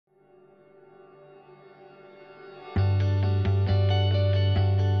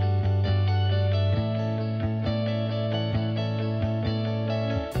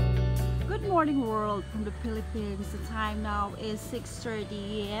morning world from the Philippines. The time now is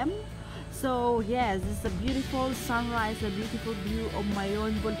 6:30 a.m. So yes, this is a beautiful sunrise, a beautiful view of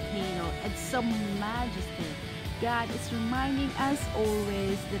Mayon volcano. It's so majestic. God is reminding us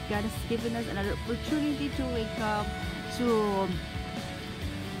always that God has given us another opportunity to wake up, to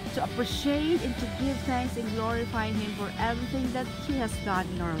appreciate and to give thanks and glorify Him for everything that He has done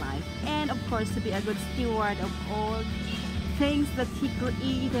in our life, and of course to be a good steward of all things that He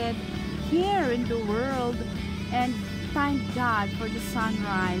created here in the world, and thank God for the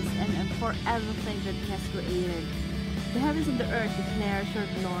sunrise and for everything that He has created. The heavens and the earth declares your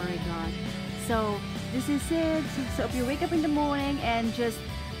glory, God. So this is it. So if you wake up in the morning and just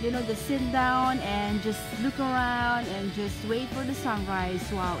just sit down and just look around and just wait for the sunrise.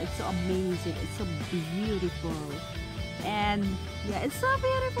 Wow, it's so amazing, it's so beautiful, and yeah, it's so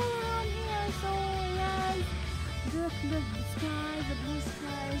beautiful around here. So yes, the skies, the blue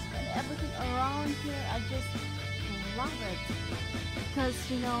skies, and everything around here, I just love it because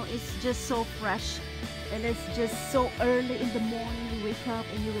it's just so fresh, and it's just so early in the morning. You wake up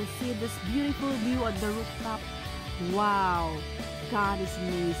and you will see this beautiful view on the rooftop. Wow, God is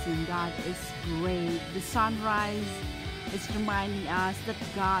amazing, God is great. The sunrise is reminding us that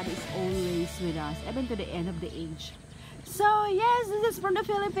God is always with us, even to the end of the age. So yes, this is from the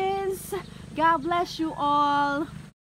Philippines. God bless you all.